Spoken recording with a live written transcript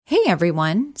Hey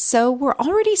everyone! So we're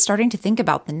already starting to think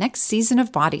about the next season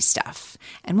of Body Stuff,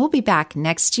 and we'll be back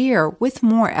next year with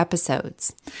more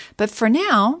episodes. But for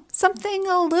now, something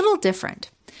a little different.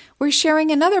 We're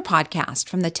sharing another podcast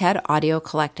from the TED Audio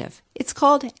Collective. It's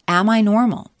called Am I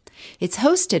Normal? It's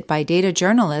hosted by data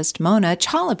journalist Mona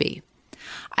Chalabi.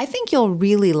 I think you'll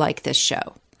really like this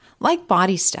show. Like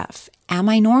Body Stuff, Am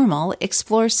I Normal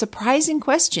explores surprising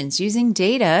questions using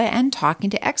data and talking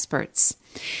to experts.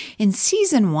 In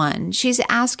season 1, she's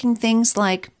asking things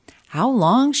like, how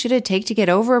long should it take to get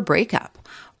over a breakup?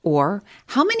 Or,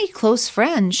 how many close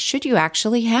friends should you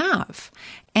actually have?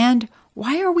 And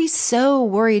why are we so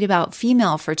worried about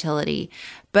female fertility,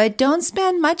 but don't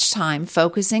spend much time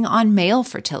focusing on male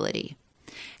fertility?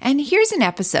 And here's an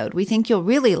episode we think you'll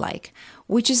really like,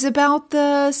 which is about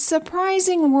the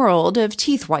surprising world of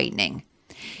teeth whitening.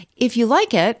 If you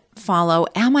like it, follow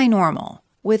Am I Normal?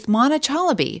 With Mona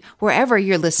Chalabi, wherever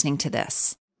you're listening to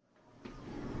this.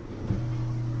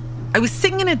 I was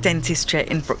sitting in a dentist chair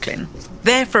in Brooklyn,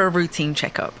 there for a routine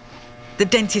checkup. The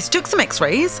dentist took some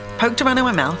x-rays, poked around in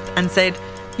my mouth and said,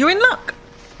 "You're in luck.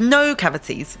 No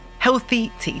cavities,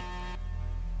 healthy teeth.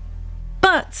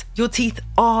 But your teeth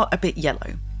are a bit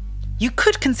yellow. You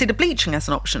could consider bleaching as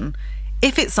an option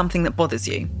if it's something that bothers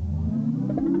you."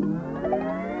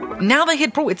 Now they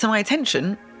had brought it to my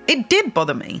attention, it did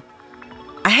bother me.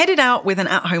 I headed out with an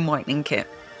at-home whitening kit,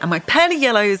 and my pearly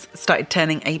yellows started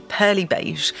turning a pearly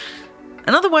beige.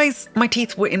 And otherwise, my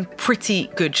teeth were in pretty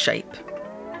good shape.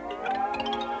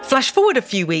 Flash forward a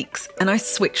few weeks, and I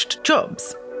switched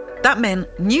jobs. That meant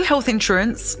new health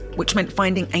insurance, which meant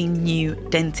finding a new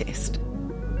dentist.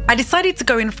 I decided to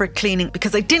go in for a cleaning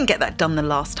because I didn't get that done the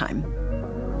last time.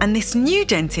 And this new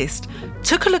dentist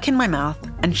took a look in my mouth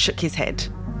and shook his head.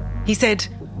 He said,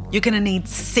 "You're going to need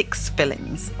 6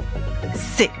 fillings.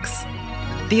 6.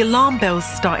 The alarm bells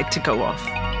started to go off.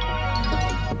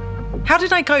 How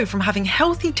did I go from having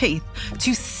healthy teeth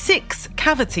to 6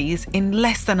 cavities in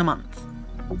less than a month?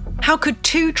 How could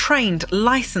 2 trained,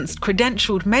 licensed,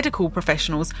 credentialed medical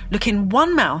professionals look in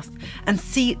one mouth and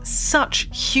see such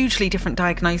hugely different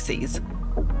diagnoses?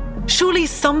 Surely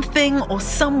something or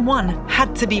someone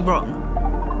had to be wrong.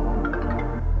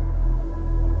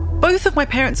 Both of my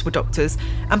parents were doctors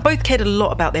and both cared a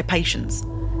lot about their patients.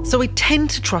 So I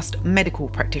tend to trust medical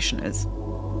practitioners.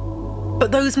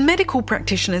 But those medical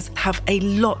practitioners have a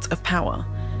lot of power.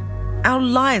 Our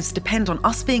lives depend on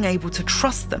us being able to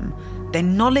trust them, their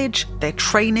knowledge, their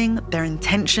training, their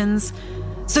intentions.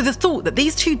 So the thought that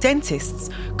these 2 dentists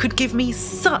could give me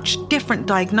such different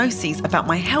diagnoses about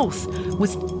my health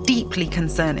was deeply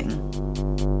concerning.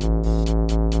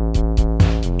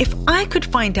 If I could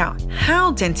find out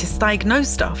how dentists diagnose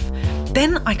stuff,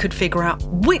 then I could figure out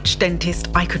which dentist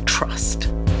I could trust.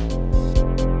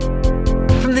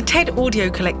 From the TED Audio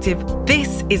Collective,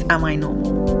 this is Am I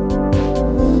Normal?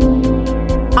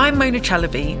 I'm Mona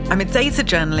Chalabi. I'm a data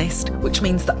journalist, which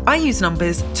means that I use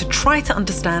numbers to try to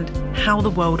understand how the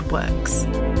world works.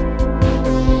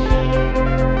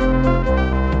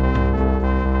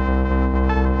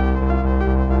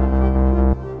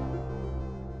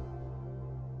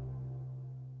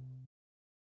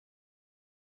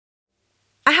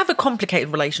 I have a complicated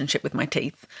relationship with my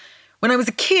teeth. When I was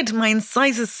a kid, my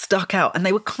incisors stuck out and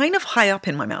they were kind of high up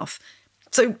in my mouth,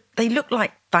 so they looked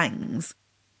like fangs.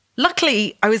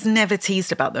 Luckily, I was never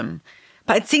teased about them,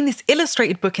 but I'd seen this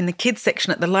illustrated book in the kids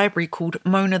section at the library called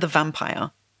Mona the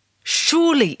Vampire.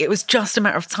 Surely it was just a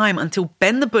matter of time until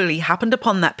Ben the Bully happened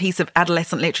upon that piece of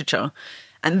adolescent literature,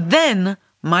 and then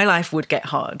my life would get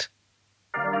hard.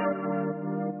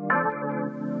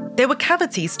 There were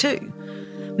cavities too.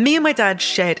 Me and my dad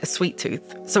shared a sweet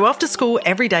tooth, so after school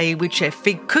every day we'd share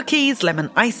fig cookies,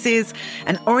 lemon ices,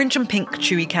 and orange and pink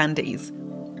chewy candies.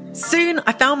 Soon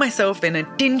I found myself in a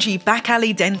dingy back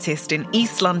alley dentist in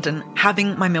East London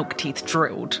having my milk teeth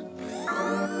drilled.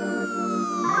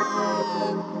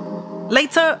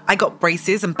 Later, I got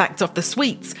braces and backed off the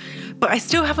sweets, but I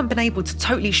still haven't been able to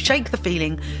totally shake the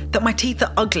feeling that my teeth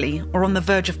are ugly or on the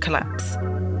verge of collapse.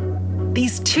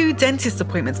 These 2 dentist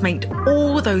appointments made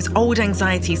all those old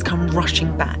anxieties come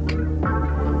rushing back.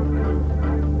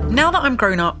 Now that I'm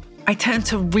grown up, I turn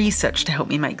to research to help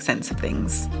me make sense of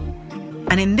things.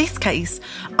 And in this case,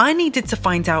 I needed to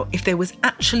find out if there was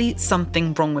actually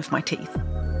something wrong with my teeth.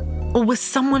 Or was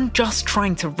someone just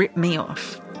trying to rip me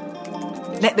off?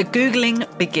 Let the Googling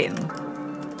begin.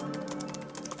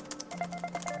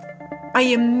 I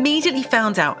immediately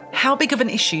found out how big of an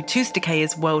issue tooth decay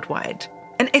is worldwide.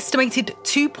 An estimated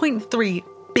 2.3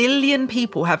 billion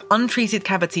people have untreated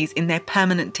cavities in their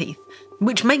permanent teeth,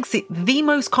 which makes it the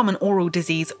most common oral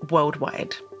disease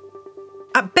worldwide.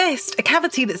 At best, a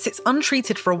cavity that sits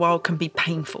untreated for a while can be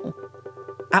painful.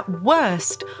 At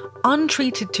worst,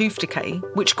 untreated tooth decay,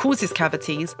 which causes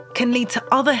cavities, can lead to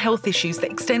other health issues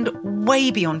that extend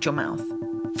way beyond your mouth,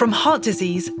 from heart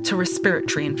disease to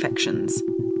respiratory infections.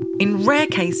 In rare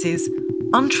cases,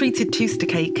 untreated tooth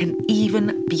decay can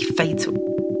even be fatal.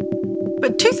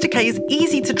 But tooth decay is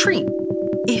easy to treat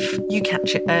if you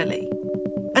catch it early.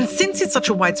 And since it's such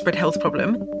a widespread health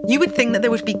problem, you would think that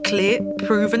there would be clear,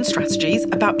 proven strategies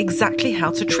about exactly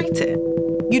how to treat it.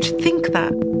 You'd think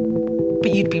that,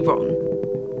 but you'd be wrong.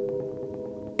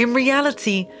 In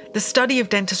reality, the study of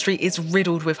dentistry is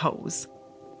riddled with holes.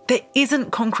 There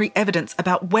isn't concrete evidence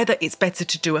about whether it's better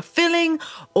to do a filling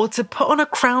or to put on a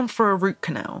crown for a root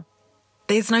canal.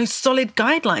 There's no solid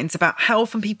guidelines about how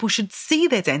often people should see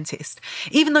their dentist,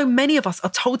 even though many of us are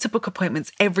told to book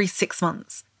appointments every 6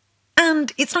 months.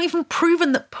 And it's not even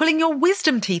proven that pulling your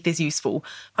wisdom teeth is useful,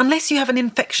 unless you have an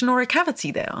infection or a cavity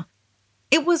there.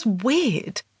 It was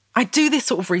weird. I do this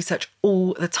sort of research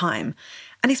all the time,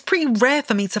 and it's pretty rare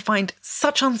for me to find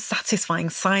such unsatisfying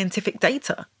scientific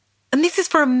data. And this is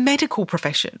for a medical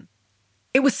profession.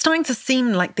 It was starting to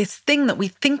seem like this thing that we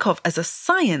think of as a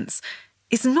science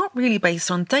is not really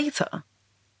based on data.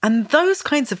 And those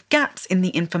kinds of gaps in the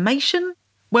information,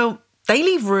 well, they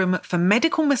leave room for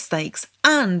medical mistakes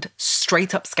and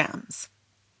straight-up scams.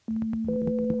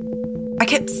 I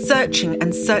kept searching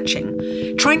and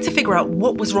searching, trying to figure out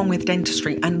what was wrong with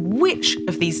dentistry and which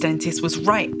of these dentists was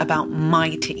right about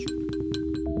my teeth.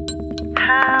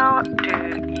 How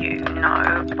do you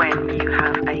know when you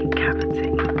have a cavity?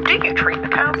 Do you treat the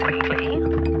cavity?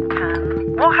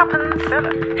 What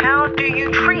happens? How do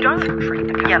you treat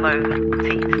yellow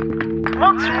teeth?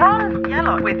 What's wrong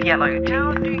with yellow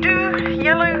teeth? Do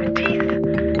yellow teeth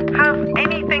have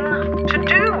anything to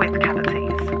do with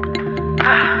cavities?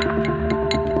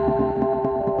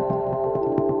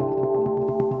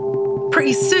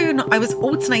 Pretty soon, I was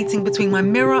alternating between my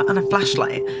mirror and a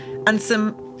flashlight and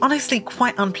some honestly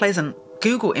quite unpleasant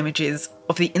Google images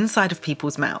of the inside of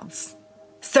people's mouths.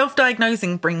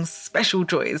 Self-diagnosing brings special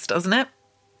joys, doesn't it?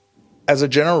 As a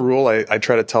general rule, I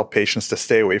try to tell patients to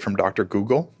stay away from Dr.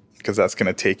 Google because that's going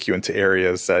to take you into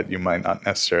areas that you might not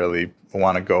necessarily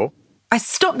want to go. I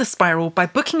stopped the spiral by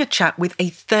booking a chat with a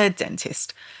third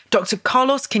dentist, Dr.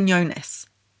 Carlos Quinones.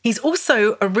 He's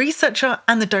also a researcher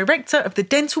and the director of the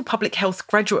Dental Public Health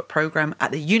Graduate Programme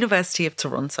at the University of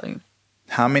Toronto.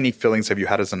 How many fillings have you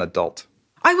had as an adult?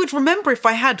 I would remember if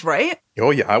I had, right?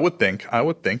 Oh yeah, I would think. I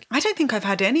don't think I've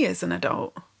had any as an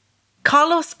adult.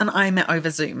 Carlos and I met over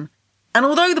Zoom. And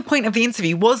although the point of the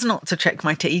interview was not to check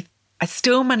my teeth, I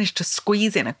still managed to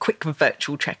squeeze in a quick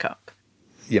virtual checkup.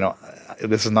 You know,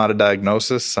 this is not a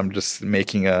diagnosis. I'm just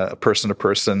making a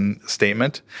person-to-person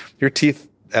statement. Your teeth,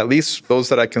 at least those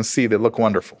that I can see, they look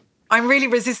wonderful. I'm really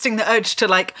resisting the urge to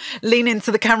lean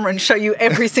into the camera and show you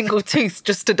every single tooth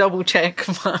just to double check.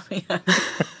 But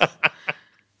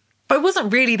I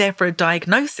wasn't really there for a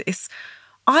diagnosis.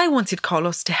 I wanted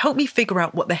Carlos to help me figure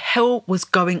out what the hell was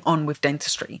going on with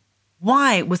dentistry.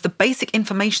 Why was the basic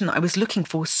information that I was looking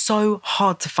for so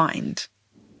hard to find?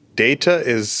 Data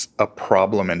is a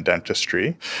problem in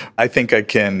dentistry. I think I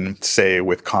can say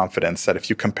with confidence that if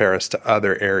you compare us to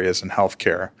other areas in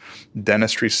healthcare,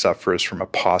 dentistry suffers from a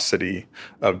paucity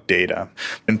of data.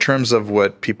 In terms of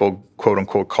what people quote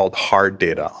unquote called hard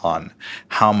data on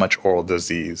how much oral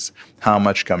disease, how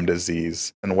much gum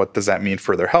disease, and what does that mean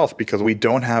for their health? Because we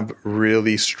don't have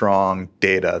really strong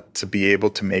data to be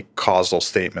able to make causal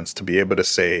statements, to be able to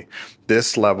say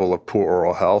this level of poor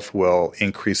oral health will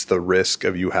increase the risk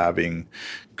of you having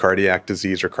cardiac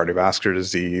disease or cardiovascular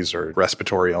disease or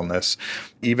respiratory illness,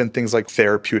 even things like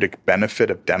therapeutic benefit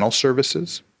of dental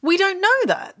services. We don't know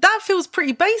that. That feels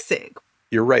pretty basic.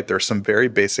 You're right. There's some very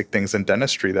basic things in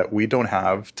dentistry that we don't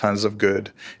have tons of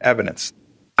good evidence.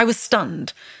 I was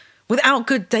stunned. Without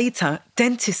good data,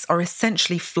 dentists are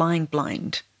essentially flying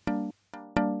blind.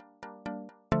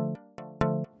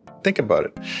 Think about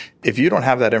it. If you don't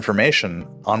have that information,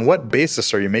 on what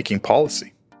basis are you making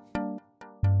policy?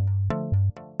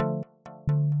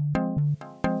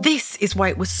 This is why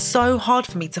it was so hard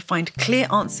for me to find clear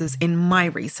answers in my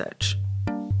research.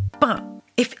 But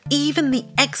if even the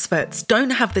experts don't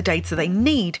have the data they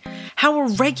need, how are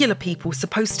regular people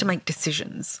supposed to make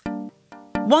decisions?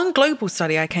 One global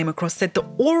study I came across said that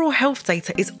oral health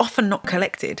data is often not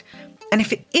collected, and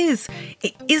if it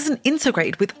isn't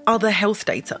integrated with other health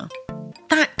data.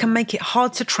 That can make it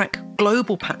hard to track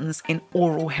global patterns in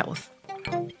oral health.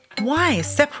 Why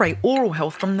separate oral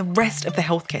health from the rest of the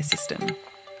healthcare system?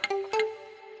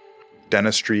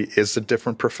 Dentistry is a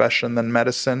different profession than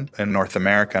medicine. In North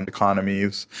American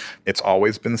economies, it's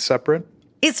always been separate.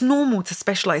 It's normal to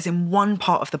specialise in one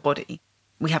part of the body.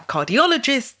 We have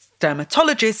cardiologists,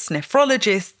 dermatologists,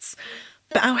 nephrologists,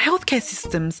 but our healthcare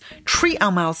systems treat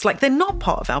our mouths like they're not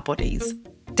part of our bodies.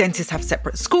 Dentists have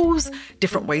separate schools,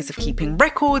 different ways of keeping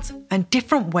records, and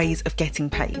different ways of getting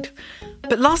paid.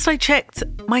 But last I checked,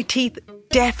 my teeth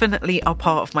definitely are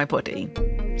part of my body.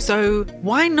 So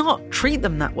why not treat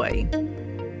them that way?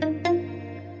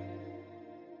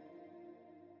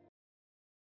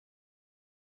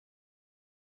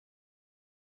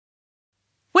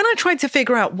 When I tried to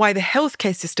figure out why the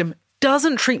healthcare system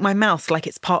doesn't treat my mouth like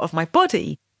it's part of my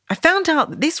body, I found out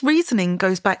that this reasoning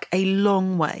goes back a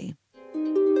long way.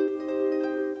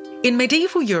 In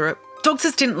medieval Europe,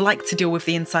 doctors didn't like to deal with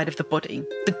the inside of the body,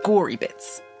 the gory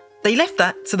bits. They left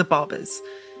that to the barbers.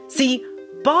 See,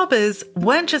 barbers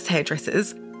weren't just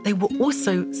hairdressers, they were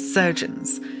also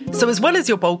surgeons. So as well as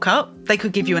your bowl cut, they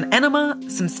could give you an enema,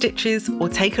 some stitches, or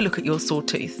take a look at your sore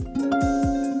tooth.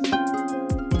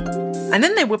 And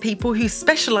then there were people who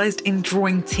specialised in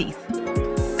drawing teeth.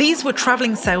 These were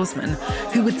travelling salesmen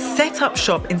who would set up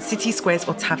shop in city squares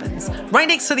or taverns, right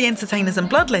next to the entertainers and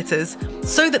bloodletters,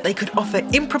 so that they could offer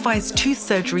improvised tooth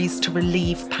surgeries to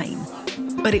relieve pain.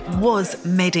 But it was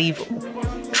medieval.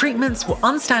 Treatments were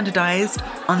unstandardised,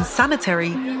 unsanitary,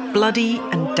 bloody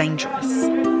and dangerous.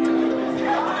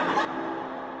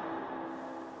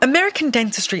 American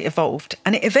dentistry evolved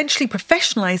and it eventually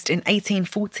professionalised in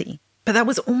 1840. But that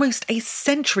was almost a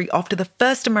century after the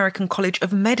first American College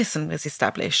of Medicine was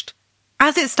established.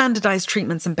 As it standardised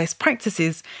treatments and best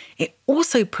practices, it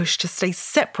also pushed to stay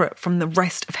separate from the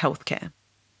rest of healthcare.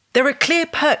 There are clear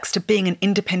perks to being an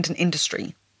independent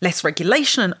industry: less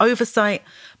regulation and oversight,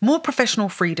 more professional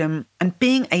freedom, and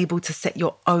being able to set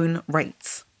your own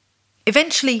rates.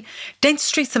 Eventually,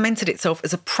 dentistry cemented itself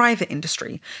as a private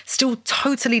industry, still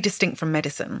totally distinct from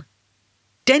medicine.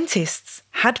 Dentists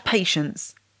had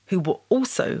patients who were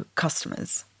also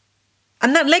customers.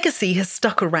 And that legacy has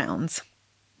stuck around.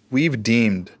 We've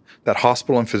deemed that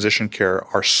hospital and physician care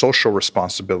are social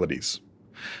responsibilities.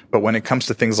 But when it comes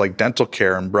to things like dental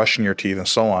care and brushing your teeth and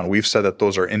so on, we've said that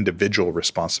those are individual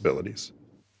responsibilities.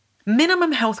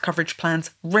 Minimum health coverage plans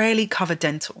rarely cover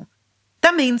dental.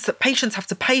 That means that patients have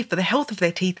to pay for the health of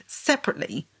their teeth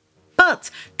separately.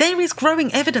 But there is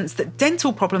growing evidence that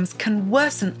dental problems can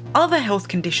worsen other health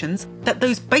conditions that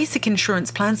those basic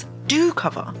insurance plans do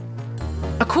cover.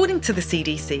 According to the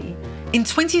CDC, in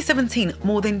 2017,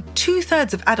 more than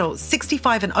 2/3 of adults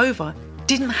 65 and over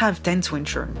didn't have dental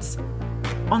insurance.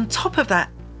 On top of that,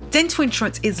 dental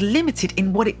insurance is limited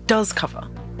in what it does cover.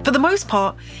 For the most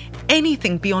part,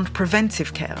 anything beyond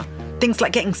preventive care, things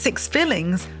like getting 6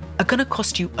 fillings, are going to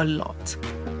cost you a lot.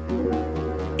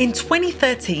 In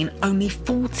 2013, only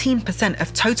 14%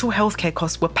 of total healthcare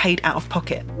costs were paid out of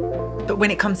pocket. But when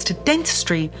it comes to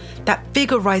dentistry, that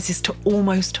figure rises to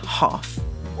almost half.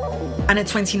 And a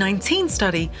 2019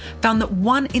 study found that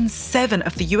 1 in 7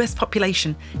 of the US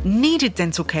population needed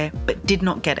dental care but did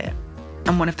not get it.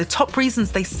 And one of the top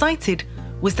reasons they cited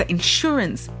was that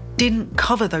insurance didn't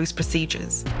cover those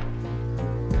procedures.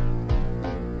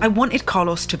 I wanted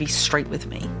Carlos to be straight with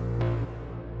me.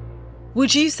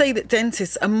 Would you say that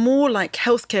dentists are more like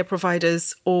healthcare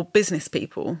providers or business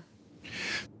people?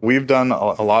 We've done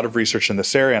a lot of research in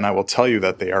this area, and I will tell you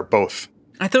that they are both.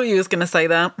 I thought you was going to say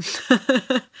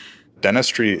that.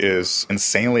 Dentistry is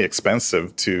insanely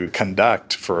expensive to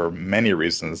conduct for many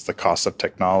reasons. The cost of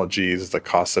technologies, the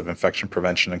cost of infection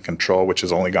prevention and control, which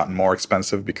has only gotten more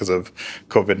expensive because of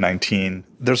COVID-19.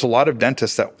 There's a lot of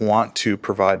dentists that want to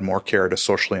provide more care to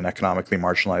socially and economically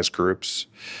marginalized groups,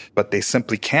 but they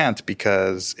simply can't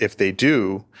because if they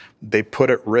do, they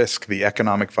put at risk the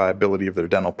economic viability of their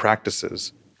dental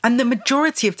practices. And the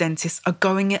majority of dentists are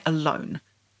going it alone.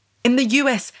 In the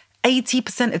US,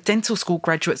 80% of dental school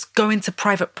graduates go into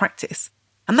private practice.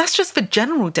 And that's just for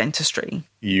general dentistry.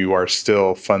 You are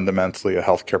still fundamentally a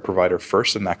healthcare provider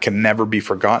first, and that can never be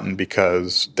forgotten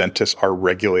because dentists are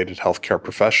regulated healthcare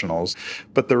professionals.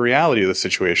 But the reality of the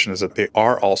situation is that they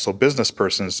are also business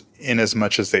persons in as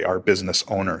much as they are business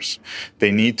owners.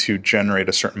 They need to generate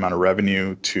a certain amount of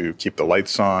revenue to keep the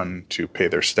lights on, to pay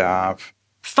their staff.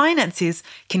 Finances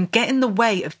can get in the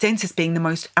way of dentists being the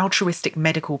most altruistic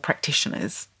medical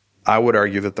practitioners. I would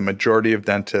argue that the majority of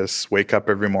dentists wake up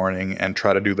every morning and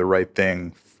try to do the right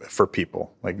thing for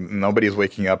people. Like nobody's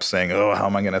waking up saying, oh, how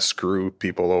am I going to screw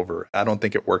people over? I don't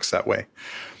think it works that way.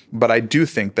 But I do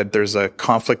think that there's a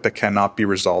conflict that cannot be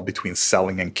resolved between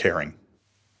selling and caring.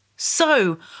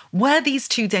 So, were these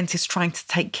two dentists trying to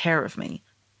take care of me?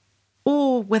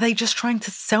 Or were they just trying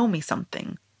to sell me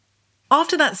something?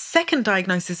 After that second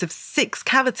diagnosis of 6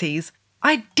 cavities,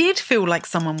 I did feel like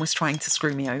someone was trying to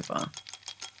screw me over.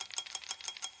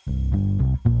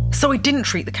 So I didn't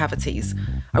treat the cavities.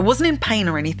 I wasn't in pain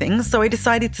or anything, so I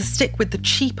decided to stick with the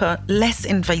cheaper, less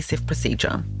invasive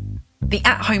procedure. The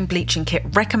at-home bleaching kit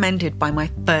recommended by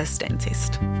my first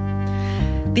dentist.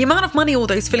 The amount of money all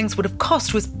those fillings would have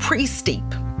cost was pretty steep.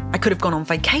 I could have gone on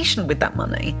vacation with that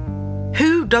money.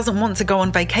 Who doesn't want to go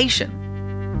on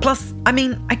vacation? Plus,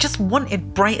 I just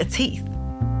wanted brighter teeth.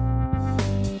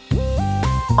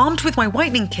 Armed with my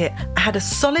whitening kit, I had a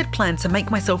solid plan to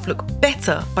make myself look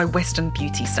better by Western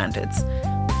beauty standards.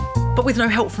 But with no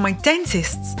help from my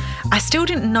dentists, I still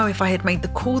didn't know if I had made the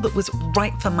call that was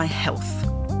right for my health.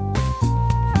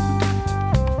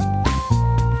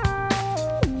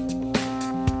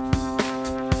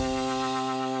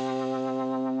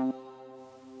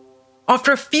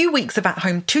 After a few weeks of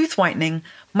at-home tooth whitening,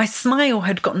 my smile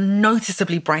had gotten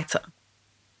noticeably brighter.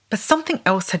 But something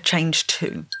else had changed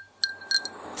too.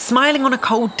 Smiling on a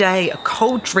cold day, a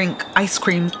cold drink, ice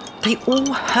cream, they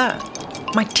all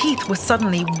hurt. My teeth were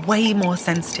suddenly way more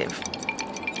sensitive.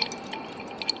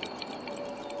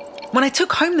 When I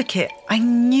took home the kit, I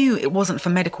knew it wasn't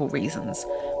for medical reasons.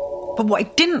 But what I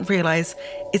didn't realise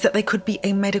is that there could be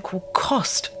a medical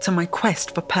cost to my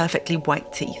quest for perfectly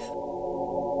white teeth.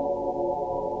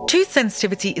 Tooth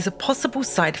sensitivity is a possible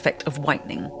side effect of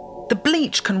whitening. The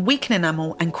bleach can weaken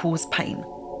enamel and cause pain.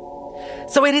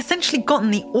 So I'd essentially gotten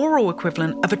the oral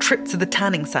equivalent of a trip to the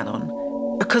tanning salon,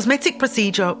 a cosmetic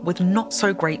procedure with not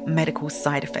so great medical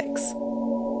side effects.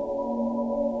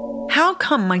 How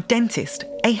come my dentist,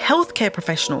 a healthcare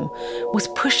professional, was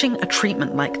pushing a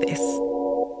treatment like this?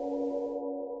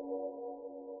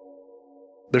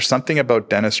 There's something about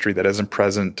dentistry that isn't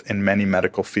present in many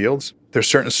medical fields. There's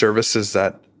certain services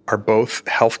that are both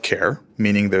healthcare,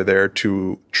 meaning they're there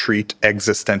to treat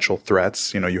existential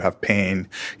threats. You have pain,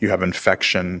 you have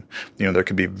infection, there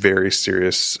could be very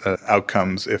serious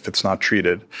outcomes if it's not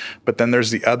treated. But then there's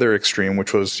the other extreme,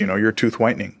 which was, your tooth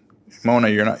whitening. Mona,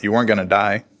 you weren't going to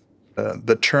die.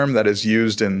 The term that is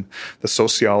used in the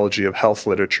sociology of health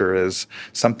literature is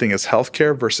something is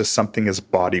healthcare versus something is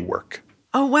body work.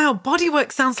 Oh wow, body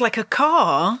work sounds like a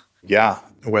car. Yeah.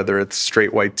 Whether it's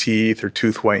straight white teeth or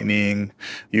tooth whitening,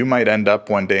 you might end up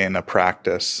one day in a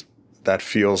practice that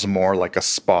feels more like a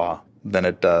spa than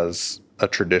it does a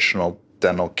traditional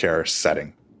dental care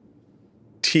setting.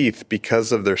 Teeth,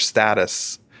 because of their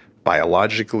status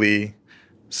biologically,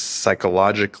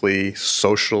 psychologically,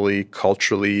 socially,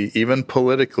 culturally, even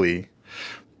politically,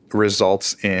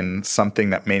 results in something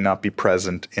that may not be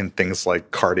present in things like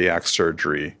cardiac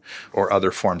surgery or other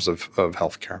forms of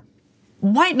healthcare.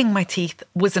 Whitening my teeth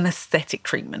was an aesthetic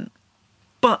treatment.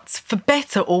 But for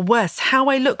better or worse, how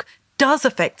I look does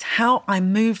affect how I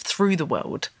move through the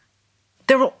world.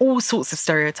 There are all sorts of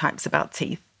stereotypes about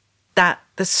teeth. That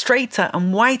the straighter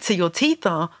and whiter your teeth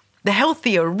are, the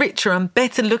healthier, richer and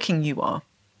better looking you are.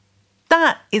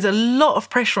 That is a lot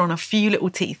of pressure on a few little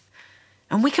teeth,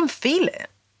 and we can feel it.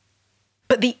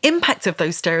 But the impact of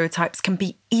those stereotypes can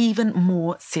be even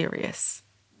more serious.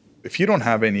 If you don't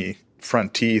have any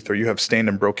front teeth or you have stained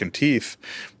and broken teeth,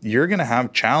 you're going to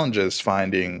have challenges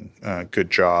finding a good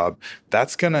job.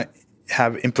 That's going to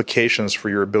have implications for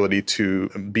your ability to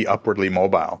be upwardly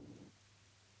mobile.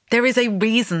 There is a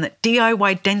reason that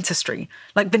DIY dentistry,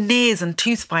 like veneers and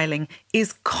tooth filing,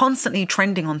 is constantly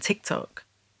trending on TikTok.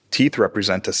 Teeth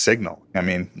represent a signal.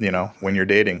 When you're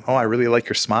dating, I really like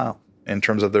your smile. In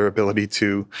terms of their ability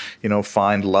to,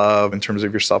 find love, in terms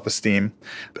of your self-esteem.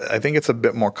 I think it's a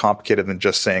bit more complicated than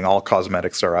just saying all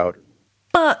cosmetics are out.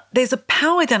 But there's a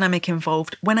power dynamic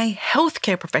involved when a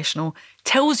healthcare professional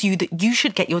tells you that you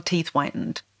should get your teeth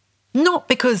whitened. Not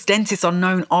because dentists are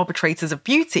known arbitrators of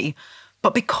beauty,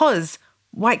 but because,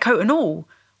 white coat and all,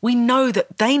 we know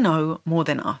that they know more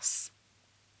than us.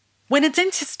 When a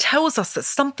dentist tells us that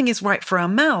something is right for our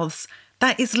mouths,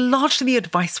 that is largely the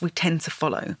advice we tend to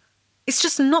follow. It's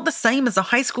just not the same as a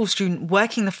high school student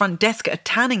working the front desk at a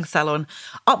tanning salon,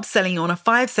 upselling on a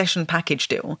 5-session package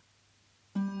deal.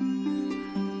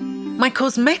 My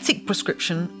cosmetic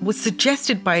prescription was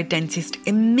suggested by a dentist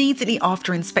immediately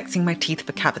after inspecting my teeth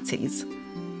for cavities.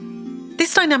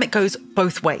 This dynamic goes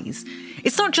both ways.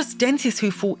 It's not just dentists who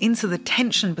fall into the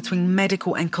tension between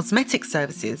medical and cosmetic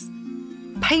services.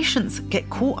 Patients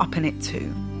get caught up in it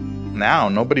too. Now,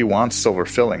 nobody wants silver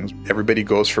fillings. Everybody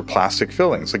goes for plastic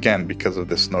fillings, again, because of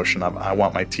this notion of, I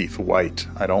want my teeth white.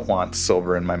 I don't want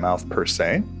silver in my mouth per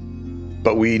se.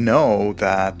 But we know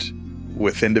that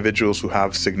with individuals who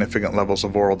have significant levels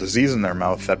of oral disease in their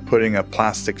mouth, that putting a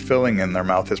plastic filling in their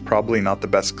mouth is probably not the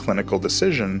best clinical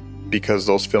decision because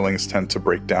those fillings tend to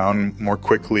break down more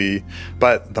quickly.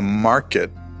 But the market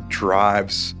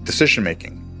drives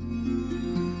decision-making.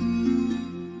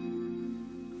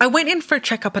 I went in for a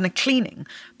checkup and a cleaning,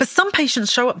 but some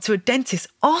patients show up to a dentist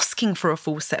asking for a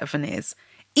full set of veneers,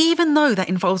 even though that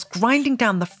involves grinding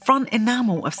down the front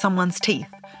enamel of someone's teeth.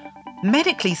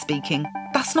 Medically speaking,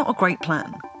 that's not a great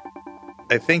plan.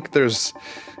 I think there's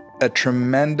a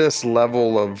tremendous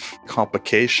level of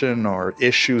complication or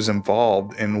issues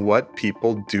involved in what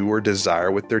people do or desire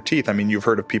with their teeth. I mean, you've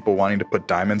heard of people wanting to put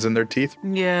diamonds in their teeth.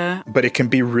 Yeah. But it can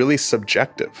be really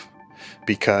subjective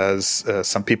because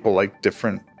some people like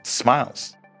different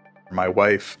smiles. My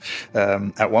wife,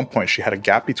 at one point, she had a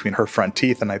gap between her front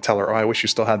teeth, and I tell her, I wish you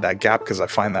still had that gap because I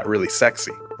find that really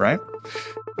sexy, right?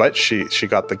 But she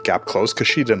got the gap closed because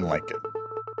she didn't like it.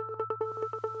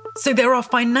 So there are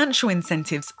financial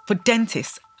incentives for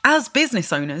dentists as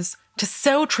business owners to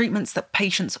sell treatments that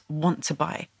patients want to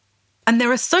buy. And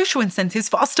there are social incentives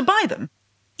for us to buy them,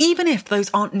 even if those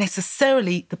aren't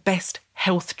necessarily the best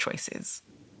health choices.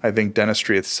 I think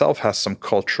dentistry itself has some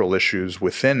cultural issues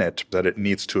within it that it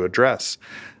needs to address,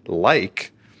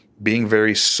 like being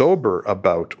very sober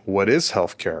about what is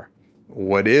healthcare,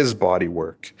 what is body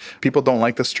work. People don't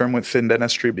like this term within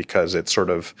dentistry because it's sort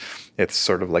of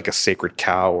like a sacred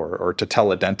cow, or to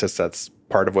tell a dentist that's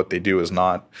part of what they do is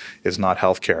not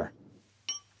healthcare.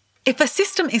 If a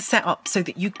system is set up so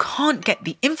that you can't get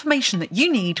the information that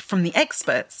you need from the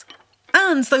experts,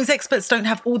 and those experts don't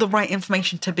have all the right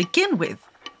information to begin with,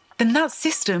 then that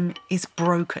system is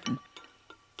broken.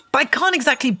 But I can't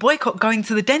exactly boycott going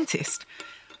to the dentist.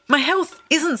 My health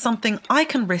isn't something I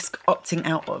can risk opting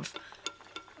out of.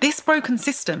 This broken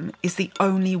system is the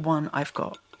only one I've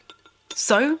got.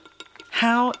 So,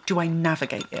 how do I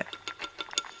navigate it?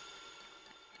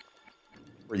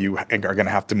 You are going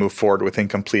to have to move forward with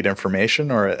incomplete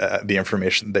information or the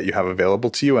information that you have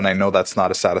available to you. And I know that's not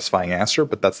a satisfying answer,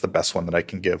 but that's the best one that I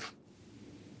can give.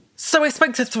 So I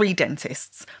spoke to 3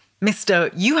 dentists.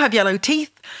 Mr. You have yellow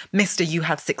teeth, Mr. You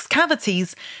have 6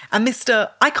 cavities, and Mr.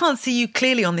 I can't see you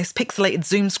clearly on this pixelated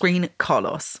Zoom screen,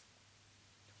 Carlos.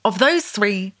 Of those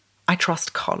 3, I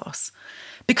trust Carlos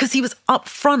because he was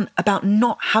upfront about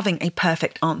not having a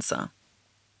perfect answer.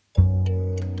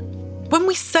 When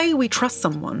we say we trust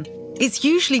someone, it's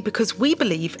usually because we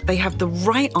believe they have the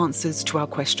right answers to our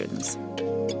questions.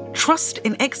 Trust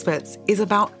in experts is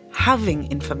about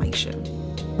having information.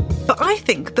 But I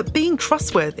think that being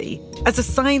trustworthy as a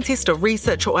scientist or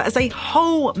researcher or as a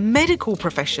whole medical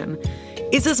profession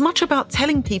is as much about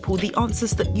telling people the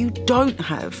answers that you don't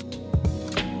have.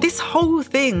 This whole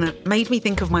thing made me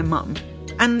think of my mum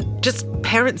and just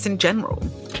parents in general.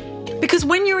 Because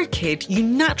when you're a kid, you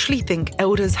naturally think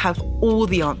elders have all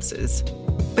the answers.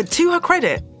 But to her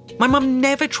credit, my mum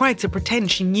never tried to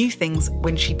pretend she knew things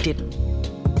when she didn't.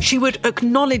 She would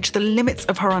acknowledge the limits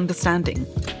of her understanding,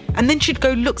 and then she'd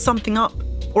go look something up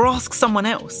or ask someone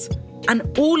else. And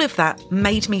all of that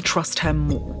made me trust her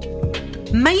more.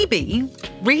 Maybe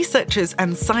researchers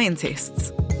and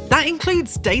scientists, that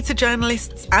includes data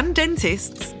journalists and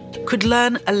dentists, could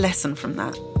learn a lesson from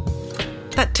that.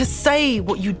 That to say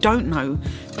what you don't know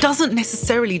doesn't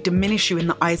necessarily diminish you in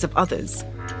the eyes of others.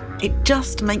 It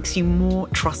just makes you more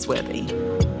trustworthy.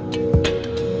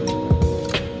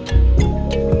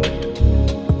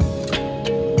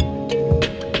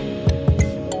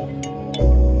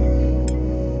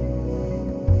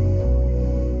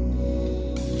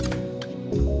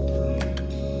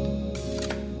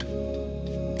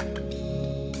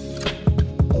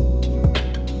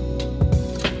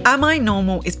 Am I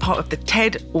Normal is part of the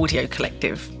TED Audio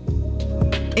Collective.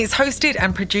 It's hosted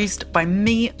and produced by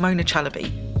me, Mona Chalabi,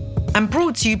 and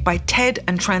brought to you by TED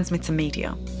and Transmitter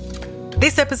Media.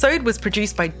 This episode was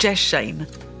produced by Jess Shane.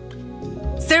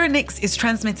 Sarah Nix is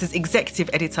Transmitter's executive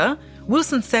editor,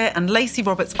 Wilson Sayre and Lacey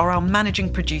Roberts are our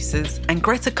managing producers, and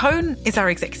Greta Cohn is our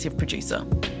executive producer.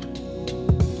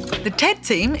 The TED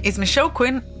team is Michelle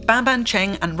Quinn, Ban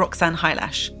Cheng and Roxanne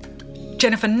Hylash.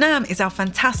 Jennifer Nam is our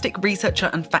fantastic researcher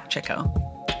and fact-checker.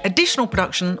 Additional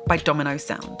production by Domino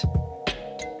Sound.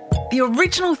 The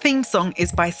original theme song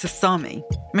is by Sasami.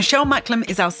 Michelle Macklem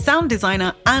is our sound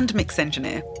designer and mix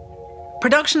engineer.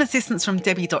 Production assistance from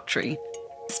Debbie Daughtry.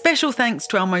 Special thanks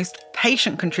to our most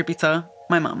patient contributor,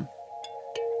 my mum.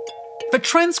 For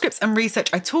transcripts and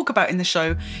research I talk about in the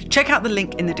show, check out the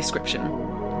link in the description.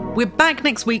 We're back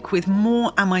next week with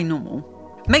more Am I Normal?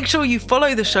 Make sure you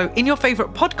follow the show in your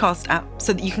favourite podcast app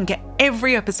so that you can get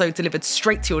every episode delivered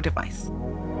straight to your device.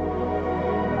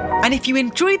 And if you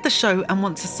enjoyed the show and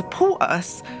want to support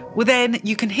us, well then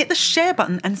you can hit the share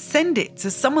button and send it to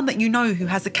someone that you know who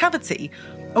has a cavity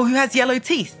or who has yellow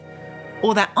teeth,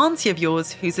 or that auntie of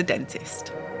yours who's a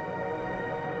dentist.